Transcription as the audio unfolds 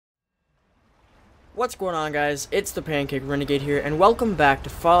What's going on, guys? It's the Pancake Renegade here, and welcome back to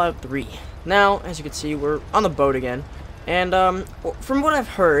Fallout 3. Now, as you can see, we're on the boat again, and from what I've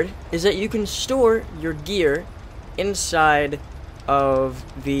heard, is that you can store your gear inside of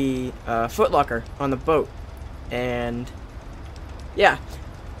the footlocker on the boat, and yeah,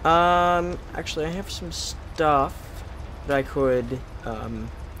 actually, I have some stuff that I could,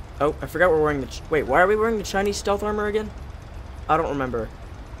 oh, I forgot we're wearing the, wait, why are we wearing the Chinese stealth armor again? I don't remember.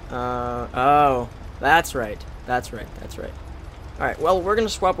 Oh. That's right. Alright, well, we're going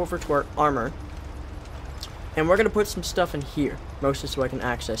to swap over to our armor. And we're going to put some stuff in here. Mostly so I can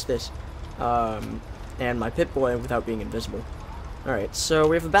access this. And my Pip-Boy without being invisible. Alright, so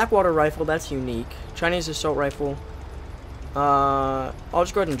we have a backwater rifle. That's unique. Chinese assault rifle. I'll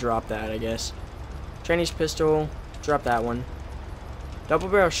just go ahead and drop that, I guess. Chinese pistol. Drop that one. Double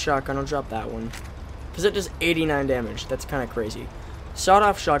barrel shotgun. I'll drop that one. Because it does 89 damage. That's kind of crazy.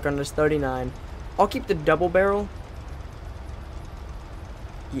 Sawed-off shotgun does 39. I'll keep the double barrel.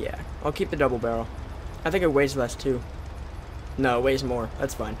 Yeah, I'll keep the double barrel. I think it weighs less too. No, it weighs more.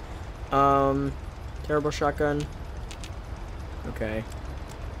 That's fine. Terrible shotgun. Okay.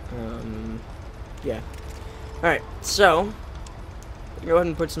 Yeah. Alright, so go ahead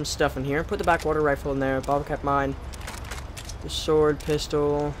and put some stuff in here. Put the backwater rifle in there, bottle cap mine, the sword,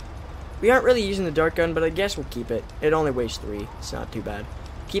 pistol. We aren't really using the dart gun, but I guess we'll keep it. It only weighs 3. It's not too bad.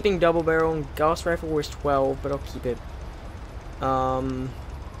 Keeping double barrel and Gauss rifle weighs 12, but I'll keep it. I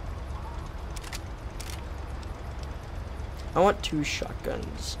want 2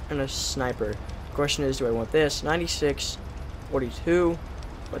 shotguns and a sniper. The question is, do I want this? 96, 42,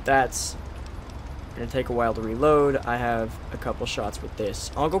 but that's gonna take a while to reload. I have a couple shots with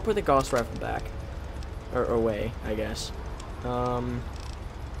this. I'll go put the Gauss rifle back, or away, I guess. I'll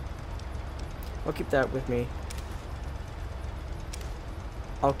keep that with me.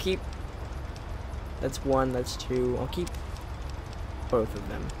 I'll keep, that's 1, that's 2, I'll keep both of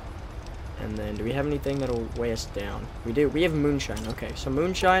them. And then, do we have anything that'll weigh us down? We do, we have Moonshine. Okay, so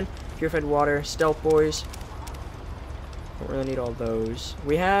Moonshine, Purified Water, Stealth Boys. Don't really need all those.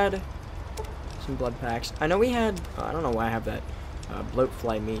 We had some blood packs. I know we had, I don't know why I have that,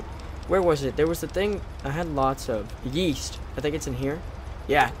 bloatfly meat. Where was it? There was the thing, I had lots of yeast. I think it's in here.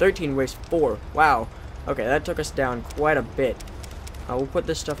 Yeah, 13 weighs 4. Wow. Okay, that took us down quite a bit. We'll put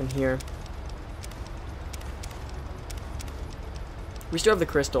this stuff in here. We still have the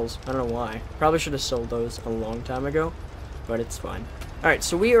crystals. I don't know why. Probably should have sold those a long time ago, but it's fine. Alright,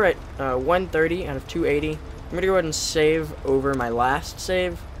 so we are at 130 out of 280. I'm going to go ahead and save over my last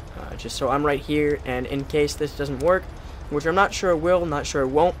save, just so I'm right here, and in case this doesn't work, which I'm not sure it will, not sure it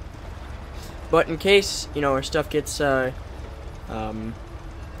won't, but in case, you know, our stuff gets, you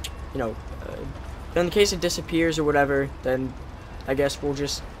know, in case it disappears or whatever, then I guess we'll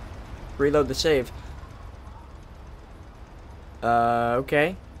just reload the save.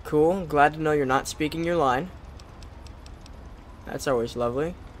 Okay. Cool. Glad to know you're not speaking your line. That's always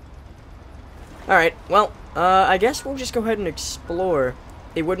lovely. Alright, well, I guess we'll just go ahead and explore.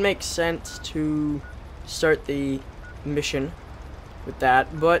 It would make sense to start the mission with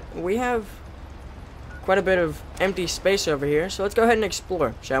that, but we have quite a bit of empty space over here, so let's go ahead and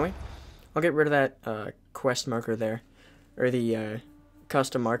explore, shall we? I'll get rid of that, quest marker there. Or the,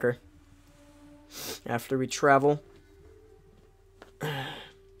 custom marker. After we travel.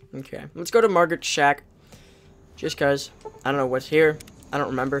 Okay, let's go to Margaret's shack. Just cause. I don't know what's here. I don't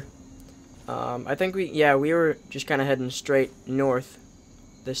remember. I think we were just kind of heading straight north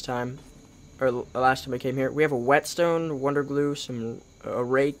this time. Or last time we came here. We have a whetstone, wonder glue, a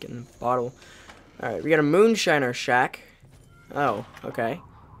rake, and a bottle. Alright, we got a Moonshiner shack. Oh, okay.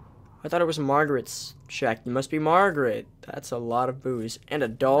 I thought it was Margaret's shack. You must be Margaret. That's a lot of booze. And a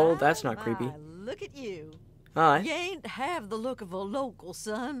doll? That's not creepy. Look at you. Hi. You ain't have the look of a local,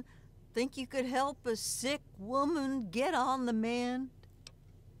 son. Think you could help a sick woman get on the mend?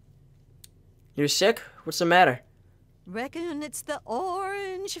 You're sick? What's the matter? Reckon it's the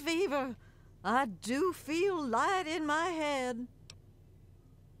orange fever. I do feel light in my head.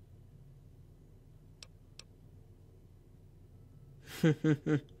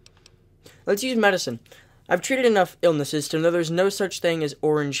 Let's use medicine. I've treated enough illnesses to know there's no such thing as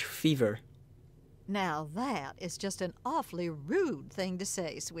orange fever. Now that is just an awfully rude thing to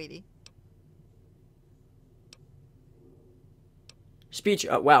say, sweetie. Speech,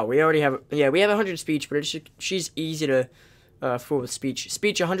 wow, we already have, yeah, we have 100 speech, but she's easy to fool with speech.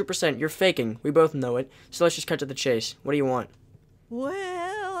 Speech 100%, you're faking. We both know it. So let's just cut to the chase. What do you want? Well,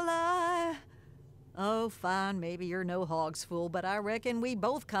 oh, fine, maybe you're no hog's fool, but I reckon we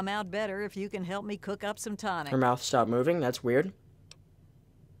both come out better if you can help me cook up some tonic. Her mouth stopped moving. That's weird.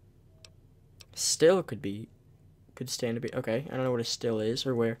 Still could stand to be. Okay, I don't know what a still is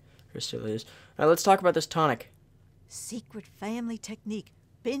or where a still is. All right, let's talk about this tonic. Secret family technique.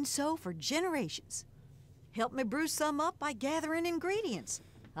 Been so for generations. Help me brew some up by gathering ingredients.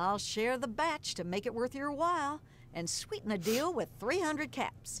 I'll share the batch to make it worth your while and sweeten the deal with 300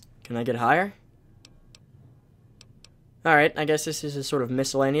 caps. Can I get higher? Alright, I guess this is a sort of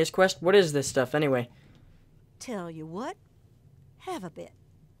miscellaneous quest. What is this stuff anyway? Tell you what, have a bit.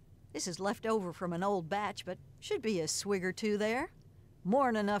 This is left over from an old batch, but should be a swig or two there.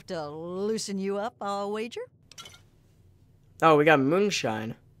 More'n enough to loosen you up, I'll wager. Oh, we got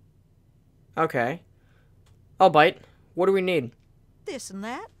moonshine. Okay. I'll bite. What do we need? This and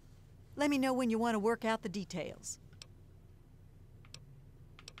that. Let me know when you want to work out the details.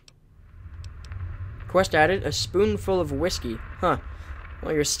 Quest added, a spoonful of whiskey. Huh.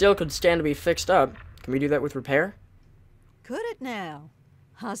 Well, your still could stand to be fixed up. Can we do that with repair? Could it now?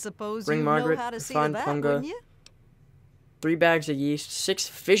 I suppose Bring you Margaret, know how to see find that, Punga. wouldn't you? 3 bags of yeast, 6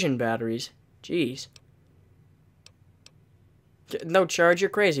 fission batteries. Jeez. No charge,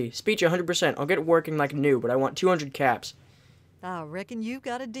 you're crazy. Speech 100%. I'll get it working like new, but I want 200 caps. I reckon you've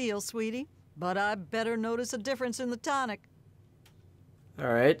got a deal, sweetie. But I better notice a difference in the tonic.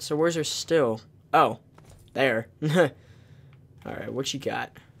 Alright, so where's her still? Oh, there. Alright, what she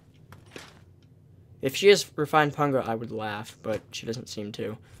got? If she has refined punga, I would laugh, but she doesn't seem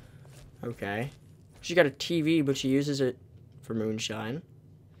to. Okay. She's got a TV, but she uses it for moonshine.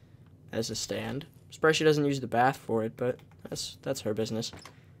 As a stand. Surprised she doesn't use the bath for it, but that's her business.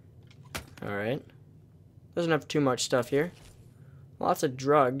 Alright. Doesn't have too much stuff here. Lots of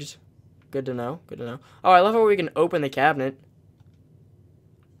drugs. Good to know, good to know. Oh, I love how we can open the cabinet.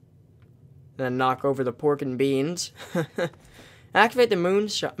 Then knock over the pork and beans. Activate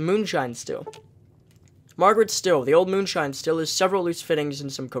the moonshine still. Margaret's still. The old moonshine still has several loose fittings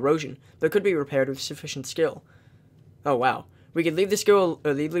and some corrosion, but could be repaired with sufficient skill. Oh, wow. We could leave the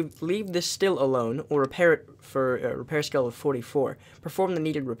still alone, or repair it for a repair skill of 44. Perform the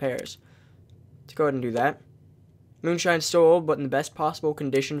needed repairs. Let's go ahead and do that. Moonshine's still old, but in the best possible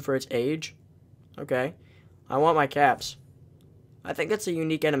condition for its age. Okay. I want my caps. I think that's a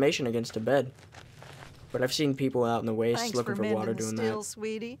unique animation against a bed. But I've seen people out in the waste Thanks looking for water doing still, that.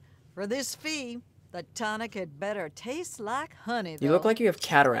 Sweetie. For this fee, the tonic had better taste like honey, though. You look like you have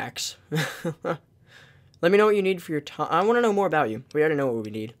cataracts. Let me know what you need for your I want to know more about you. We already know what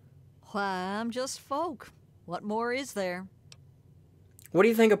we need. Why, I'm just folk. What more is there? What do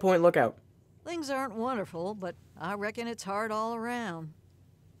you think of Point Lookout? Things aren't wonderful, but I reckon it's hard all around.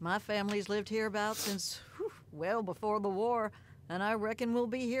 My family's lived hereabouts since, well before the war, and I reckon we'll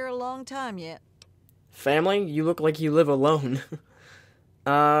be here a long time yet. Family? You look like you live alone.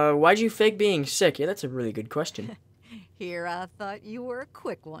 Why'd you fake being sick? Yeah, that's a really good question. Here, I thought you were a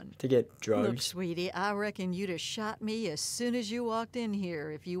quick one. To get drugs. Look, sweetie, I reckon you'd have shot me as soon as you walked in here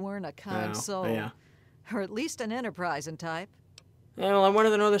if you weren't a kind soul. Yeah. Or at least an enterprising type. Yeah, well, I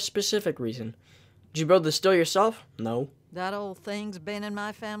wanted to know the specific reason. Did you build the still yourself? No. That old thing's been in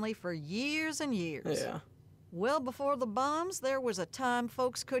my family for years and years. Yeah. Well before the bombs, there was a time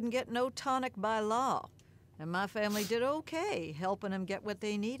folks couldn't get no tonic by law. And my family did okay helping them get what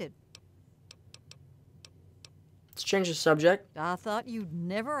they needed. Let's change the subject. I thought you'd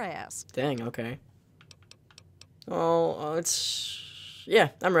never ask. Dang, okay. Well, yeah,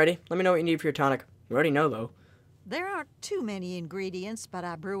 I'm ready. Let me know what you need for your tonic. You already know, though. There aren't too many ingredients, but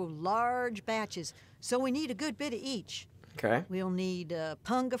I brew large batches, so we need a good bit of each. Okay. We'll need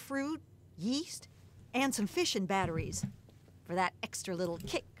punga fruit, yeast, and some fission batteries for that extra little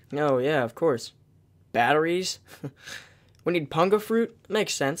kick. Oh, yeah, of course. Batteries? We need punga fruit?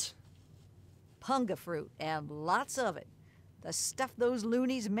 Makes sense. Punga fruit, and lots of it. The stuff those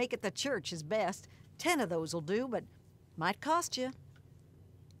loonies make at the church is best. 10 of those will do, but might cost you.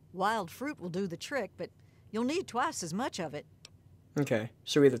 Wild fruit will do the trick, but you'll need twice as much of it. Okay,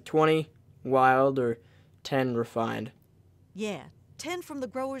 so either 20 wild or 10 refined. Yeah, 10 from the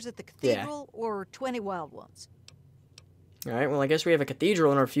growers at the cathedral or 20 wild ones. Alright, well, I guess we have a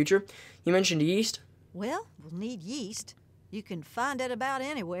cathedral in our future. You mentioned yeast? Well, we'll need yeast. You can find it about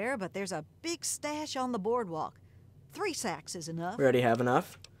anywhere, but there's a big stash on the boardwalk. 3 sacks is enough. We already have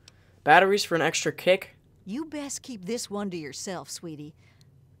enough. Batteries for an extra kick? You best keep this one to yourself, sweetie.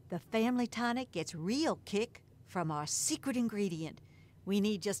 The family tonic gets real kick from our secret ingredient. We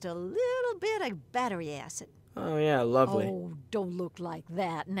need just a little bit of battery acid. Oh, yeah, lovely. Oh, don't look like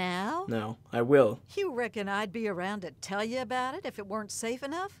that now. No, I will. You reckon I'd be around to tell you about it if it weren't safe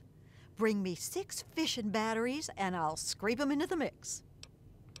enough? Bring me 6 fission batteries and I'll scrape them into the mix.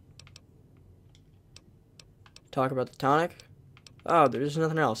 Talk about the tonic? Oh, there's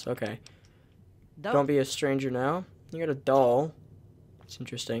nothing else. Okay. Don't be a stranger now. You got a doll. It's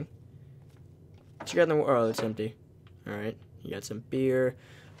interesting. What you got in the... Oh, it's empty. Alright. You got some beer.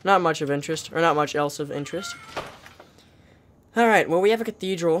 Not much of interest. Or not much else of interest. Alright, well, we have a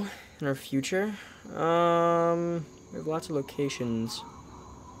cathedral in our future. We have lots of locations.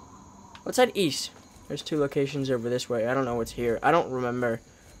 Let's head east. There's 2 locations over this way. I don't know what's here. I don't remember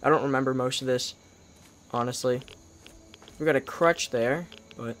most of this, honestly. We got a crutch there,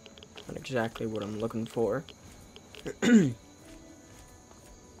 but not exactly what I'm looking for.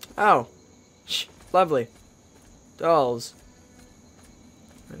 Oh. Lovely. Dolls.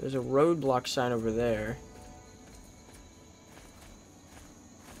 There's a roadblock sign over there.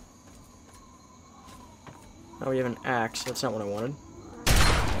 Oh, we have an axe. That's not what I wanted.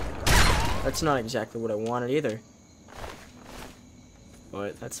 That's not exactly what I wanted either.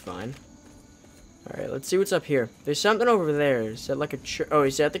 But that's fine. Alright, let's see what's up here. There's something over there. Is that like a church? Oh,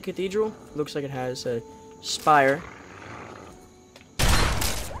 is that the cathedral? Looks like it has a spire.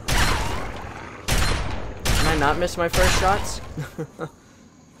 Can I not miss my first shots?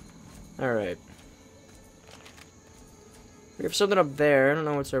 Alright. We have something up there. I don't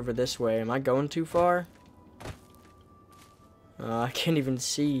know what's over this way. Am I going too far? I can't even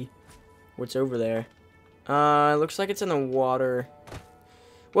see what's over there. It looks like it's in the water.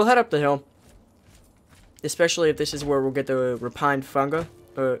 We'll head up the hill. Especially if this is where we'll get the refined funga.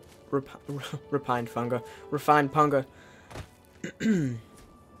 Refined punga.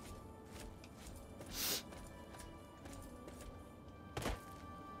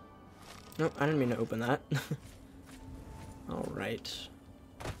 Nope, I didn't mean to open that. Alright.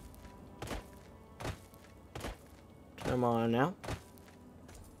 Come on now.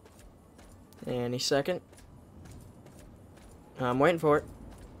 Any second. I'm waiting for it.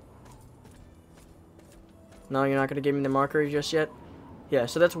 No, you're not going to give me the marker just yet? Yeah,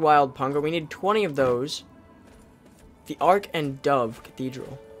 so that's Wild Punga. We need 20 of those. The Ark and Dove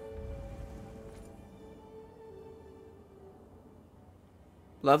Cathedral.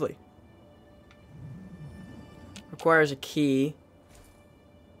 Lovely. Requires a key.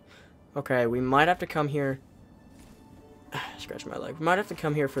 Okay, we might have to come here. Scratch my leg. We might have to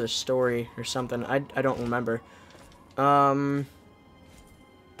come here for the story or something. I don't remember.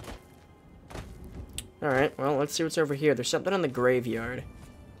 Alright, well, let's see what's over here. There's something in the graveyard.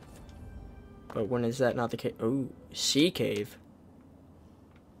 But when is that not the cave? Oh, sea cave.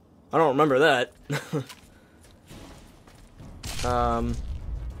 I don't remember that.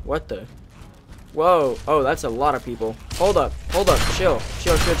 What the? Whoa. Oh, that's a lot of people. Hold up. Hold up. Chill.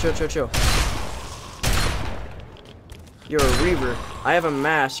 Chill, chill, chill, chill, chill. You're a reaver. I have a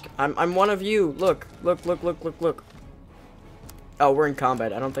mask. I'm one of you. Look. Look, look, look, look, look. Oh, we're in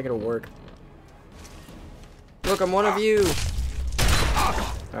combat. I don't think it'll work. Look, I'm one of you.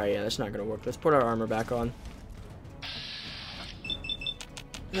 Alright, yeah, that's not gonna work. Let's put our armor back on.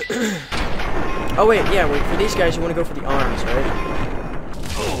 Oh, wait, yeah, wait, for these guys, you want to go for the arms, right?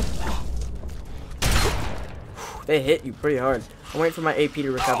 They hit you pretty hard. I'm waiting for my AP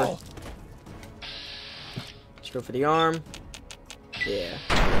to recover. Let's go for the arm. Yeah.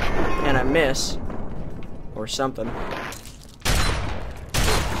 And I miss. Or something.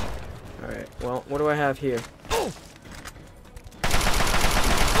 Alright, well, what do I have here?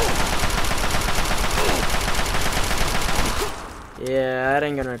 Yeah, that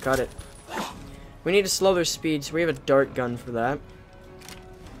ain't gonna cut it. We need to slow their speed, so we have a dart gun for that.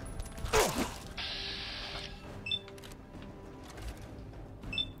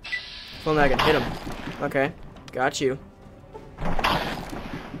 If only I can hit him. Okay, got you.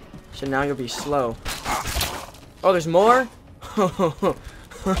 So now you'll be slow. Oh, there's more?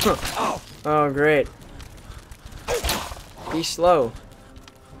 Oh, great. Be slow.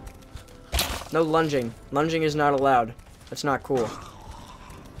 No lunging. Lunging is not allowed. That's not cool.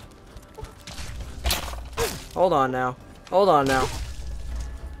 Hold on now. Hold on now.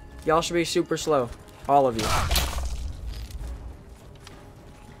 Y'all should be super slow. All of you.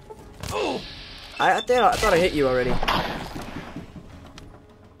 I thought I hit you already.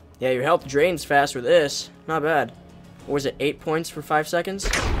 Yeah, your health drains fast with this. Not bad. What was it, 8 points for 5 seconds?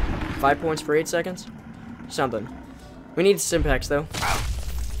 5 points for 8 seconds? Something. We need Simpex, though.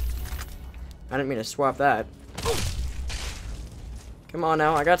 I didn't mean to swap that. Come on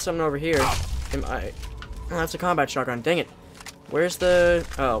now, I got something over here. Oh, that's a combat shotgun, dang it. Where's the...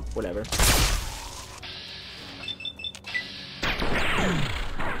 Oh, whatever.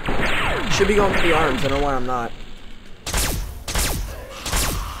 Should be going for the arms, I don't know why I'm not.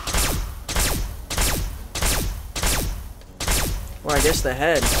 Well, I guess the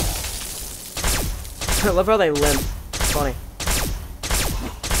head. I love how they limp. It's funny.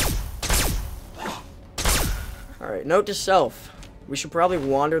 Alright, note to self. We should probably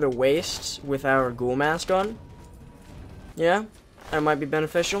wander the wastes with our ghoul mask on. Yeah, that might be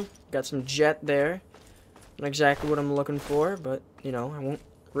beneficial. Got some jet there. Not exactly what I'm looking for, but, you know, I won't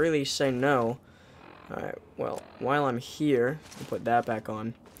really say no. Alright, well, while I'm here, I'll put that back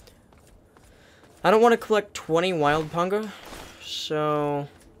on. I don't want to collect 20 wild punga, so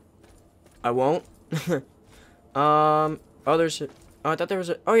I won't. Oh, there's a, oh, I thought there was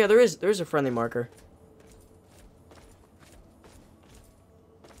a, oh yeah, there's a friendly marker.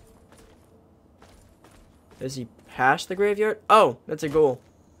 Is he past the graveyard? Oh, that's a ghoul.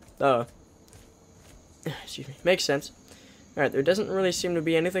 Excuse me. Makes sense. Alright, there doesn't really seem to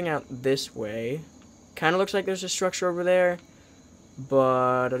be anything out this way. Kind of looks like there's a structure over there,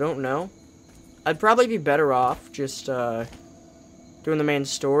 but I don't know. I'd probably be better off just doing the main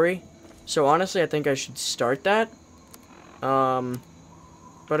story. So honestly, I think I should start that. But I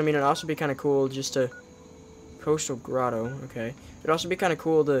mean, it'd also be kind of cool just to... Coastal Grotto, okay. It'd also be kind of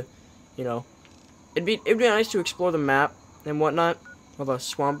cool to, you know... It'd be nice to explore the map and whatnot. All the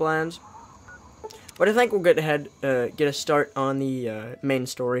swamplands. But I think we'll get a start on the main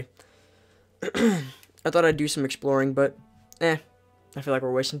story. I thought I'd do some exploring, but I feel like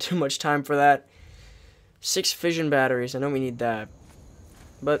we're wasting too much time for that. 6 fission batteries, I know we need that.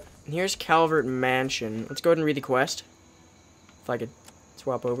 But here's Calvert Mansion. Let's go ahead and read the quest. If I could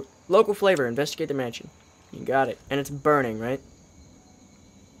swap over. Local flavor, investigate the mansion. You got it. And it's burning, right?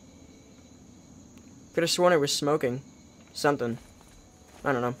 Could have sworn it was smoking. Something.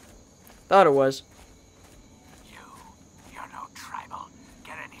 I don't know. Thought it was. You're no tribal.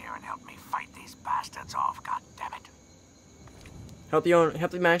 Get in here and help me fight these bastards off, goddammit. Help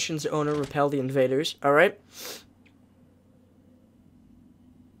the mansion's owner repel the invaders. All right.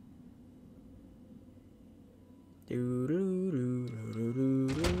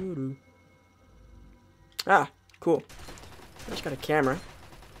 Ah, cool. I just got a camera.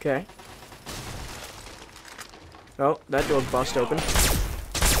 Okay. Oh, that door bust open.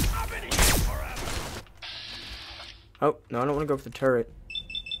 Oh, no, I don't want to go for the turret.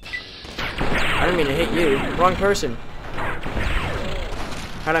 I didn't mean to hit you. Wrong person.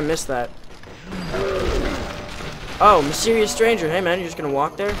 How'd I miss that? Oh, mysterious stranger. Hey, man, you're just gonna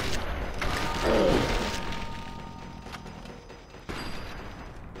walk there?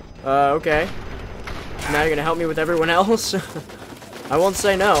 Okay. Now you're gonna help me with everyone else? I won't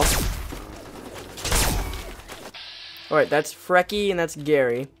say no. Alright, that's Frecky and that's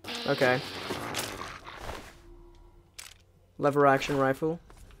Gary. Okay. Lever action rifle.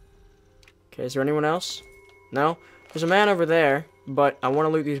 Okay, is there anyone else? No? There's a man over there, but I want to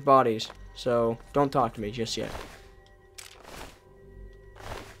loot these bodies, so don't talk to me just yet.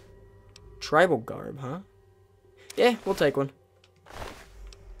 Tribal garb, huh? Yeah, we'll take one.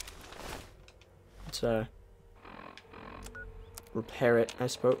 Let's, repair it, I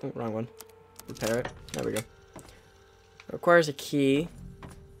suppose. Oh, wrong one. Repair it. There we go. It requires a key,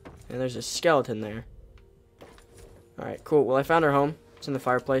 and there's a skeleton there. Alright, cool. Well, I found our home. It's in the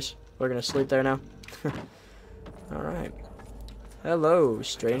fireplace. We're gonna sleep there now. Alright. Hello,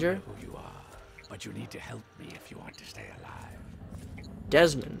 stranger. I don't know who you are, but you need to help me if you want to stay alive.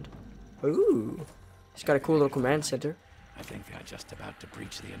 Desmond. Ooh. He's got a cool little command center. I think they are just about to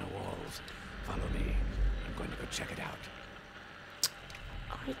breach the inner walls. Follow me. I'm going to go check it out.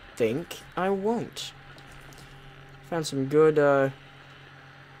 I think I won't. Found some good,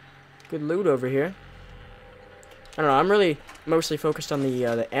 good loot over here. I don't know, I'm really mostly focused on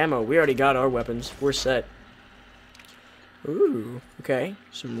the ammo. We already got our weapons. We're set. Ooh, okay.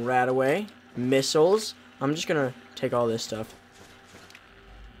 Some rat-away. Missiles. I'm just gonna take all this stuff.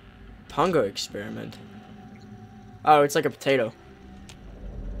 Punga experiment. Oh, it's like a potato.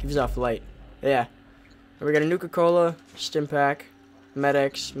 Gives off light. Yeah. And we got a Nuka-Cola, Stimpack,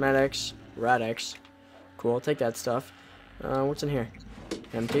 Med-X, Rad-X. Cool, I'll take that stuff. What's in here?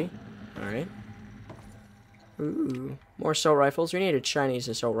 Empty. Alright. Ooh. More assault rifles. We need a Chinese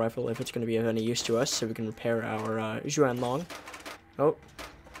assault rifle if it's going to be of any use to us, so we can repair our Xuanlong. Oh.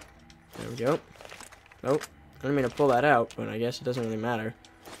 There we go. Oh. I didn't mean to pull that out, but I guess it doesn't really matter.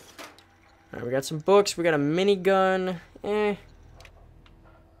 Alright, we got some books. We got a minigun.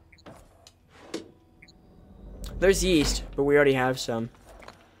 There's yeast, but we already have some.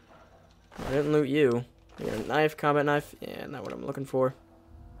 I didn't loot you. You got a knife, combat knife. Yeah, not what I'm looking for.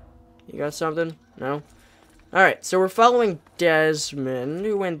 You got something? No? Alright, so we're following Desmond,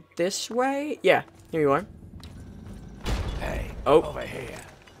 who went this way? Yeah, here you are. Hey, oh. Over here.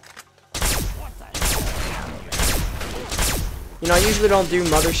 You know, I usually don't do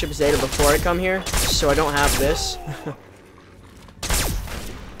Mothership Zeta before I come here, so I don't have this.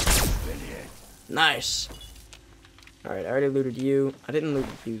 Nice. Alright, I already looted you. I didn't loot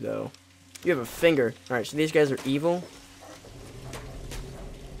you, though. You have a finger. Alright, so these guys are evil.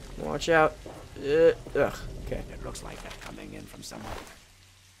 Watch out. Ugh. Okay. It looks like they're coming in from somewhere.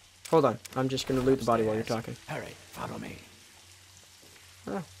 Hold on. I'm just gonna loot the body while you're talking. Hurry, follow me.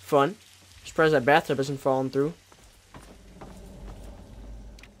 Oh, fun. Surprised that bathtub isn't falling through.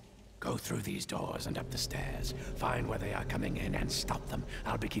 Go through these doors and up the stairs. Find where they are coming in and stop them.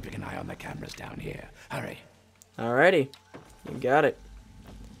 I'll be keeping an eye on the cameras down here. Hurry. Alrighty. You got it.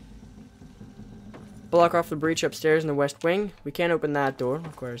 Block off the breach upstairs in the west wing. We can't open that door.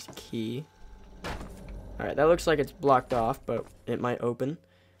 Requires the key. Alright, that looks like it's blocked off, but it might open.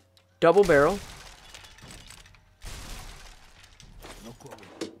 Double barrel. Look what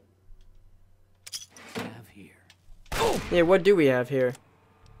we have here. Yeah, what do we have here?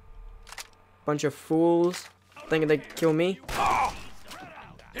 Bunch of fools thinking they could kill me.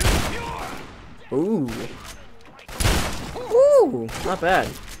 Ooh. Ooh, not bad.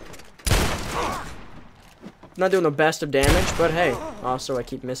 Not doing the best of damage, but hey. Also, I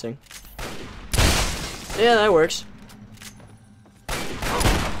keep missing. Yeah, that works.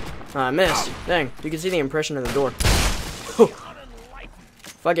 I missed. Dang, you can see the impression of the door.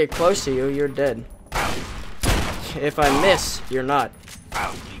 If I get close to you, you're dead. If I miss, you're not.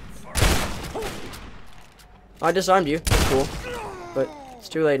 I disarmed you. That's cool. But it's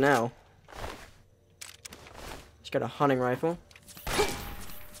too late now. Just got a hunting rifle.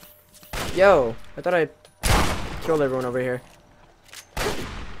 Yo, I thought I killed everyone over here.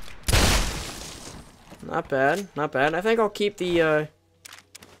 Not bad, not bad. I think I'll keep the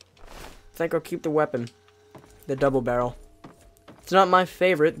weapon. The double barrel. It's not my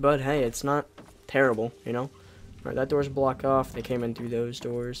favorite, but hey, it's not terrible, you know? Alright, that door's blocked off. They came in through those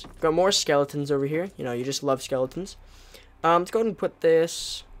doors. Got more skeletons over here. You know, you just love skeletons. Let's go ahead and put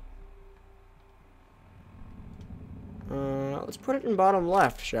this... let's put it in bottom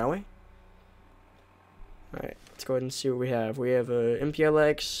left, shall we? Alright, let's go ahead and see what we have. We have a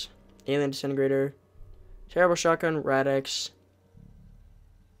MPLX, Alien Disintegrator, Terrible Shotgun, Radix.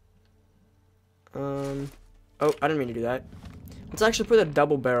 Oh, I didn't mean to do that. Let's actually put a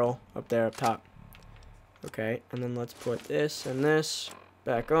double barrel up there up top. Okay, and then let's put this and this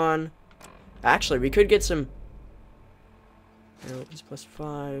back on. Actually, we could get some... It's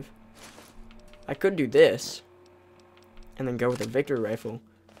 +5. I could do this. And then go with a victory rifle.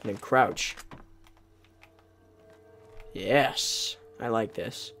 And then crouch. Yes! I like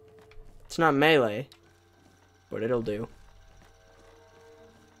this. It's not melee. But it'll do.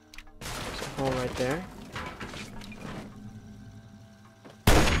 There's a hole right there.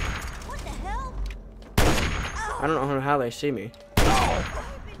 I don't know how they see me. Oh,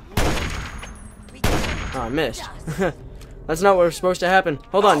 I missed. That's not what was supposed to happen.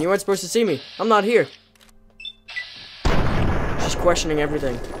 Hold on, you weren't supposed to see me. I'm not here. She's questioning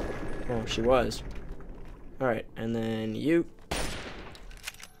everything. Oh, she was. Alright, and then you.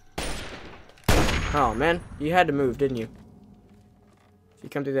 Oh, man. You had to move, didn't you? If you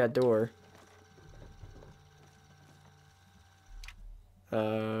come through that door.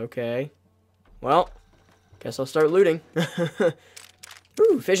 Okay. Well. Guess I'll start looting.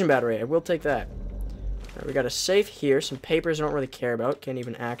 Ooh, fission battery. I will take that. Alright, we got a safe here. Some papers I don't really care about. Can't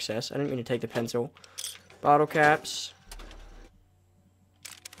even access. I didn't mean to take the pencil. Bottle caps.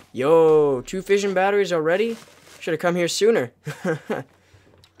 Yo, 2 fission batteries already? Should have come here sooner.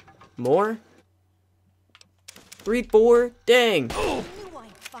 More? 3, 4? Dang. I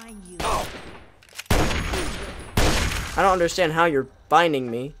don't understand how you're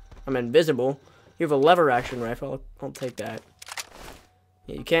finding me. I'm invisible. You have a lever action rifle. I'll take that.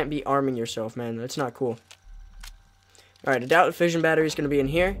 Yeah, you can't be arming yourself, man. That's not cool. Alright, I doubt the fission battery is going to be in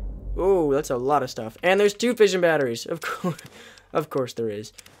here. Ooh, that's a lot of stuff. And there's 2 fission batteries. Of course there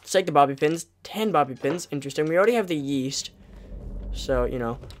is. Let's take the bobby pins. 10 bobby pins. Interesting. We already have the yeast. So, you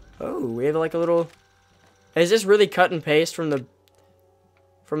know. Oh, we have like a little... Is this really cut and paste from the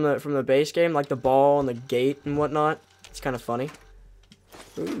base game? Like the ball and the gate and whatnot? It's kind of funny.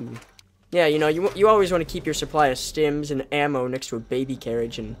 Ooh. Yeah, you know, you always want to keep your supply of stims and ammo next to a baby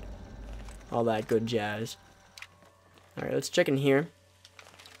carriage and all that good jazz. Alright, let's check in here.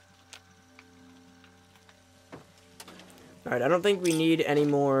 Alright, I don't think we need any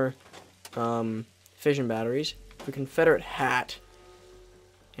more fission batteries. The Confederate hat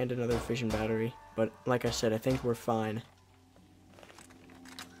and another fission battery. But like I said, I think we're fine.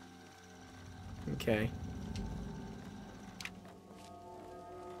 Okay.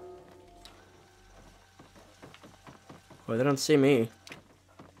 Well, they don't see me.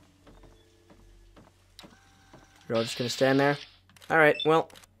 You're all just gonna stand there? Alright, well.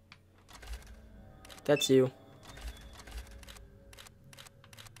 That's you.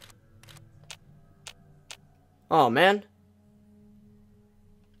 Oh, man.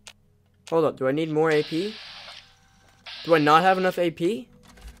 Hold up. Do I need more AP? Do I not have enough AP?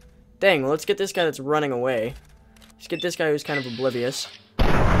 Dang, well, let's get this guy that's running away. Let's get this guy who's kind of oblivious.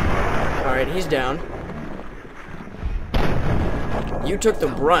 Alright, he's down. You took the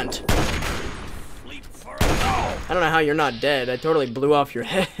brunt. I don't know how you're not dead. I totally blew off your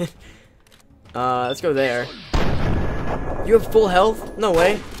head. Let's go there. You have full health? No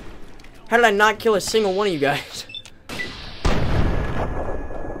way. How did I not kill a single one of you guys?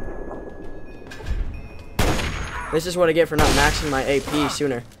 This is what I get for not maxing my AP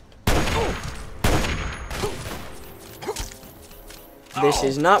sooner. This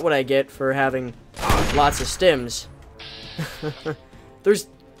is not what I get for having lots of stims.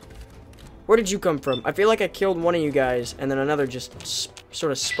 Where did you come from? I feel like I killed one of you guys, and then another just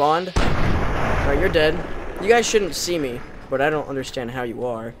sort of spawned. Alright, you're dead. You guys shouldn't see me, but I don't understand how you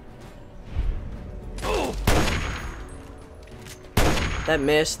are. That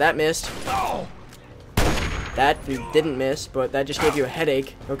missed. That missed. That didn't miss, but that just gave you a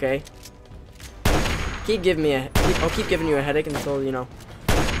headache. Okay. I'll keep giving you a headache until, you know,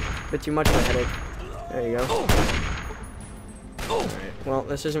 a bit too much of a headache. There you go. Alright, well,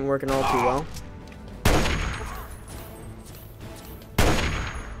 this isn't working all too well.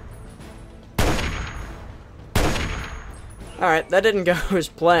 Alright, that didn't go as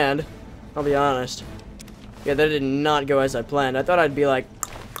planned. I'll be honest. Yeah, that did not go as I planned. I thought I'd be like,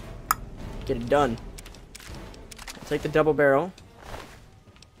 get it done. I'll take the double barrel.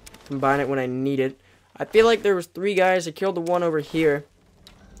 Combine it when I need it. I feel like there was 3 guys. I killed the one over here.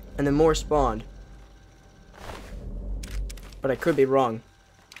 And then more spawned. But I could be wrong.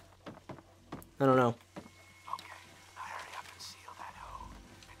 I don't know.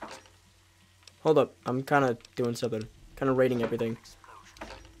 Hold up. I'm kind of doing something. Kind of rating everything.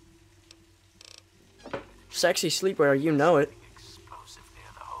 Sexy sleepwear, you know it.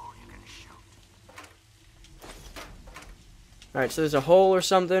 Alright, so there's a hole or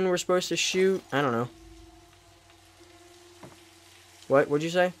something we're supposed to shoot. I don't know. What'd you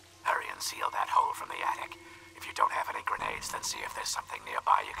say? Hurry and seal that hole from the attic. If you don't have any grenades, then see if there's something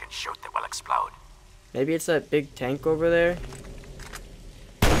nearby you can shoot that will explode. Maybe it's that big tank over there?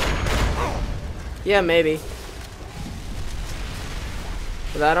 Yeah, maybe.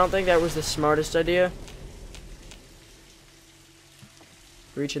 But I don't think that was the smartest idea.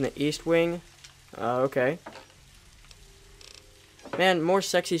 Reaching the east wing. Okay. Man, more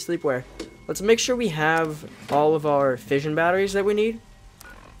sexy sleepwear. Let's make sure we have all of our fission batteries that we need.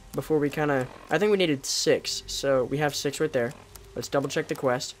 Before we kind of... I think we needed 6. So we have 6 right there. Let's double check the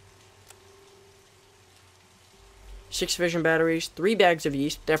quest. 6 fission batteries. 3 bags of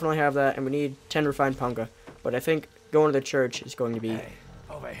yeast. Definitely have that. And we need 10 refined punga. But I think going to the church is going to be... Hey,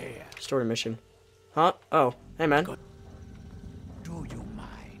 over here. Story mission. Huh? Oh. Hey, man. Do you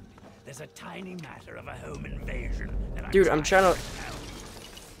mind? There's a tiny matter of a home invasion. Dude, I'm trying to...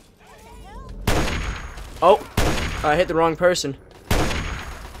 Oh. I hit the wrong person.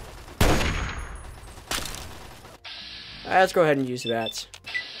 Let's go ahead and use that.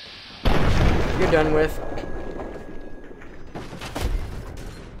 You're done with.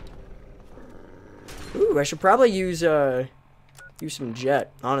 Ooh, I should probably use some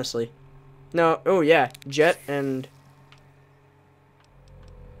jet, honestly. No, oh yeah, jet and...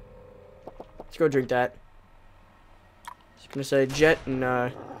 Let's go drink that. Just gonna say jet and,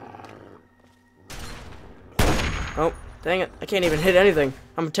 Oh, dang it, I can't even hit anything.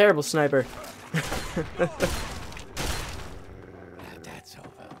 I'm a terrible sniper. That's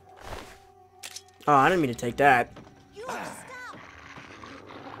over. Oh, I didn't mean to take that.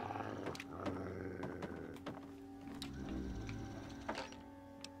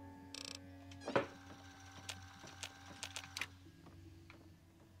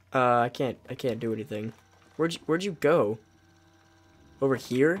 I can't do anything. Where'd you go? Over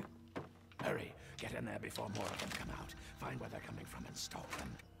here? Hurry, get in there before more of them come out. Find where they're coming from and stop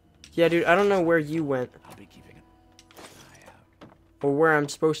them. Yeah, dude, I don't know where you went. I'll be keeping an eye out. Or where I'm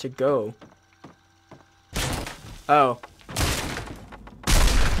supposed to go. Oh.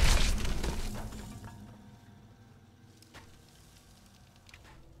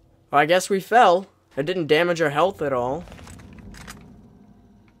 Well, I guess we fell. It didn't damage our health at all.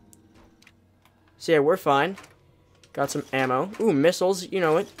 So yeah, we're fine. Got some ammo. Ooh, missiles. You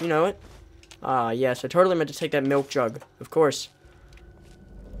know it. You know it. Ah, yes. I totally meant to take that milk jug. Of course.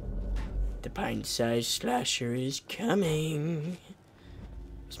 The pint-sized slasher is coming.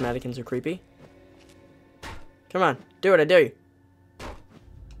 These mannequins are creepy. Come on. Do it. I dare you.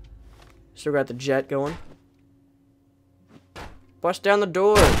 Still got the jet going. Bust down the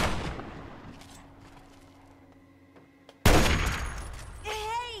door.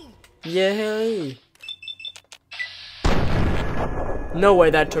 Yay! No way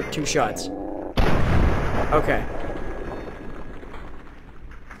that took 2 shots. Okay.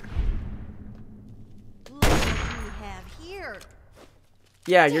 Look what we have here.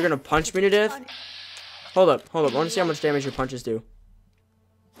 Yeah, you're gonna punch me to death? Hold up. I want to see how much damage your punches do.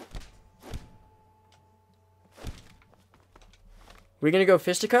 We gonna go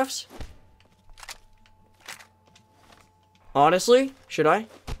fisticuffs? Honestly? Should I?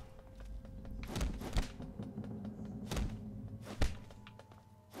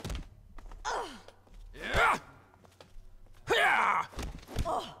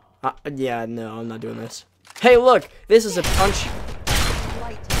 Yeah, no, I'm not doing this. Hey, look! This is a punch.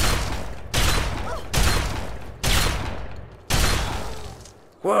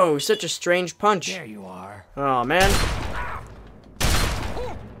 Whoa, such a strange punch. There you are. Oh, man.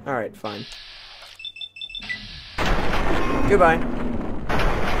 Alright, fine. Goodbye.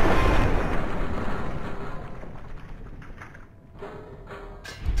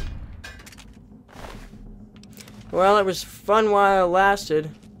 Well, it was fun while it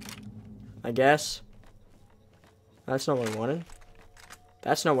lasted. I guess. That's not what I wanted.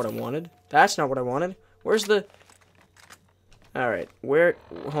 That's not what I wanted. That's not what I wanted. Where's the... Alright, where...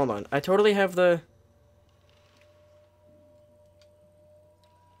 Hold on. I totally have the...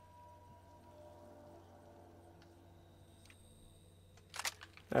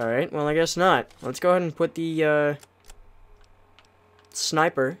 Alright, well, I guess not. Let's go ahead and put the,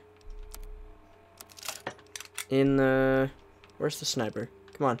 sniper in the... Where's the sniper?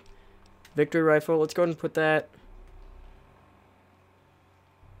 Come on. Victory rifle. Let's go ahead and put that...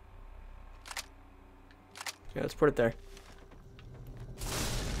 Yeah, let's put it there.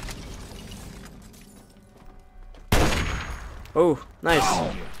 Oh,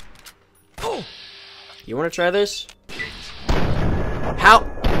 nice. You want to try this? How?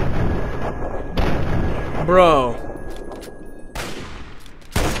 Bro.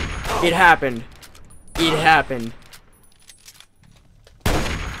 It happened. It happened.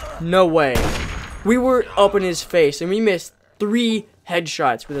 No way. We were up in his face and we missed 3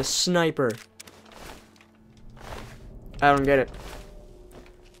 headshots with a sniper. I don't get it.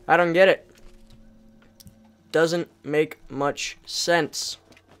 I don't get it. Doesn't make much sense.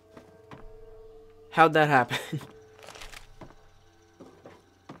 How'd that happen?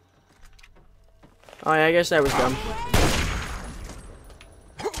 Oh yeah, I guess that was dumb.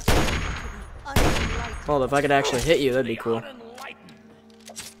 Hold, if I could actually hit you, that'd be cool.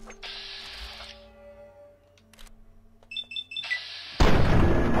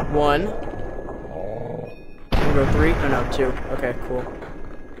 One. We'll go 3. Oh no, 2. Okay, cool.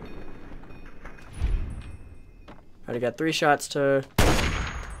 Already got 3 shots to...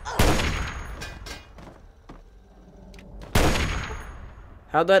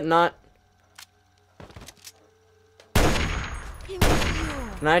 How'd that not...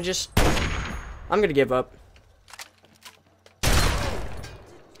 Can I just... I'm gonna give up.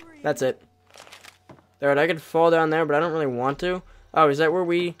 That's it. Alright, I could fall down there, but I don't really want to. Oh, is that where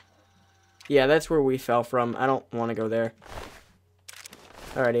we... Yeah, that's where we fell from. I don't want to go there.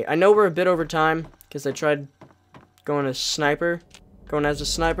 Alrighty, I know we're a bit over time, because I tried going as a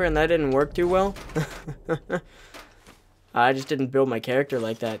sniper, and that didn't work too well. I just didn't build my character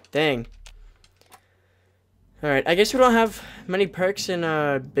like that. Dang. Alright, I guess we don't have many perks in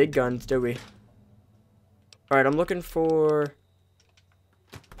big guns, do we? Alright, I'm looking for...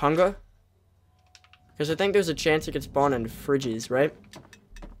 Punga? Because I think there's a chance it could spawn in fridges, right?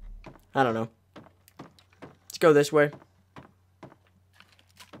 I don't know. Let's go this way.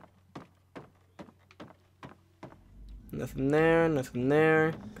 Nothing there, nothing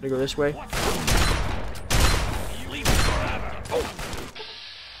there. Gotta go this way.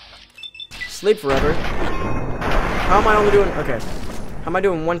 Sleep forever. How am I only doing... Okay. How am I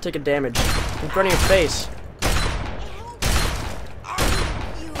doing 1 tick of damage? In front of your face.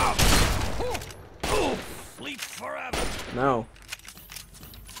 Sleep forever. No.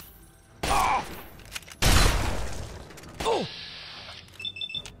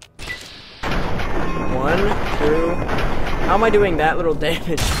 One, 2. How am I doing that little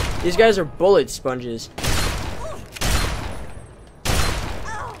damage? These guys are bullet sponges.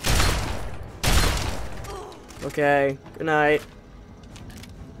 Okay, good night.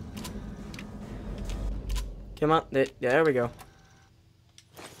 Come on, there we go.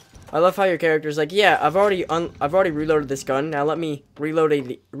 I love how your character's like, yeah, I've already reloaded this gun. Now let me reload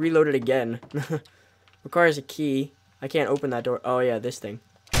it again. Requires a key. I can't open that door. Oh yeah, this thing.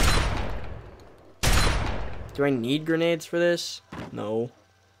 Do I need grenades for this? No.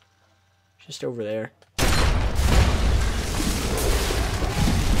 Just over there.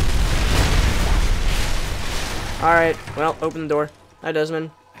 Alright, well, open the door. Hi, Desmond.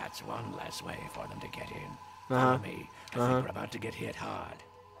 That's one less way for them to get in. Uh-huh. Follow me. I think we're about to get hit hard.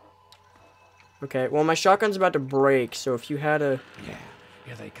 Okay, well, my shotgun's about to break, so if you had a... Yeah,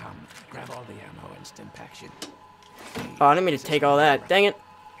 here they come. Grab all the ammo and stim pack shit. Oh, I didn't mean to take all that. Dang it.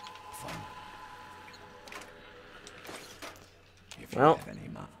 Fun. If you Well. have any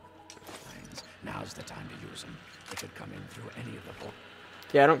mines, now's the time to use them. They could come in through any of the ports.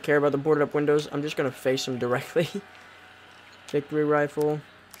 Yeah, I don't care about the boarded up windows. I'm just gonna face them directly. Victory rifle.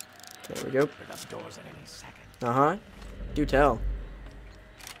 There we go. Pick up doors at any second. Uh-huh. Do tell.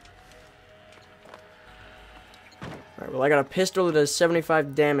 Alright, well, I got a pistol that does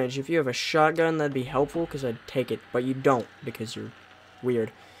 75 damage. If you have a shotgun, that'd be helpful, because I'd take it. But you don't, because you're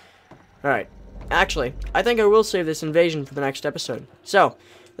weird. Alright. Actually, I think I will save this invasion for the next episode. So,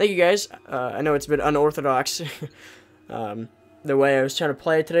 thank you guys. I know it's a bit unorthodox, the way I was trying to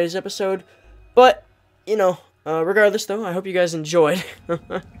play today's episode. But, you know, regardless, though, I hope you guys enjoyed.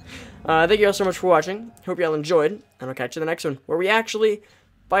 Thank you all so much for watching. Hope you all enjoyed, and I'll catch you in the next one, where we actually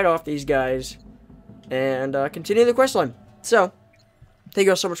fight off these guys and continue the quest line. So, thank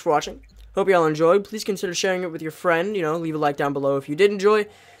you all so much for watching. Hope you all enjoyed. Please consider sharing it with your friend. You know, leave a like down below if you did enjoy.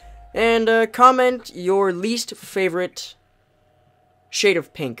 And comment your least favorite shade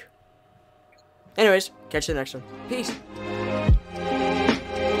of pink. Anyways, catch you in the next one. Peace.